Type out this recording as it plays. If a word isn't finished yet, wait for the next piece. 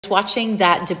Watching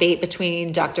that debate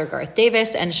between Dr. Garth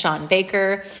Davis and Shawn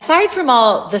Baker, aside from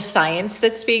all the science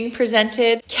that's being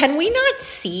presented, can we not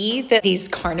see that these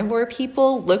carnivore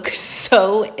people look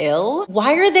so ill?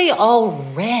 Why are they all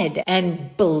red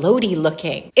and bloated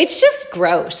looking? It's just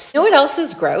gross. You know what else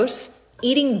is gross?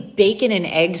 Eating bacon and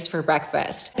eggs for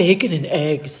breakfast. Bacon and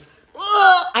eggs.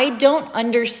 I don't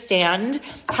understand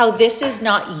how this is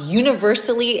not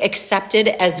universally accepted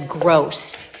as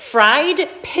gross. Fried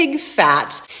pig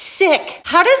fat. Sick.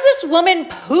 How does this woman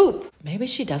poop? Maybe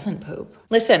she doesn't poop.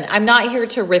 Listen, I'm not here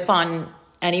to rip on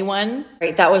anyone.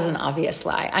 Right? That was an obvious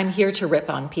lie. I'm here to rip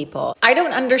on people. I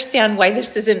don't understand why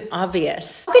this isn't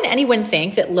obvious. How can anyone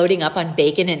think that loading up on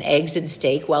bacon and eggs and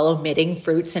steak while omitting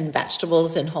fruits and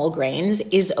vegetables and whole grains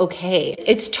is okay?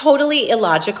 It's totally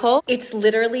illogical. It's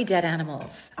literally dead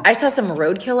animals. I saw some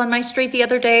roadkill on my street the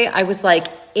other day. I was like,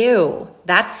 ew,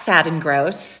 that's sad and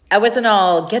gross. I wasn't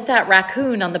all, get that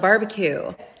raccoon on the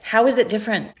barbecue. How is it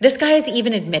different? This guy is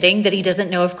even admitting that he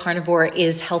doesn't know if carnivore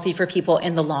is healthy for people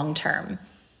in the long term.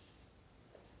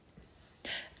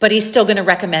 But he's still going to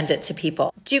recommend it to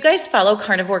people. Do you guys follow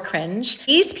Carnivore Cringe?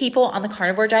 These people on the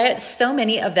carnivore diet, so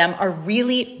many of them are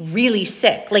really, really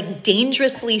sick, like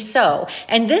dangerously so.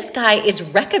 And this guy is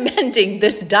recommending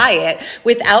this diet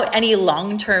without any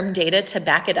long-term data to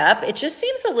back it up. It just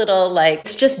seems a little like,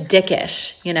 it's just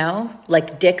dickish, you know?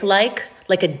 Like dick-like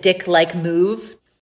a dick-like move.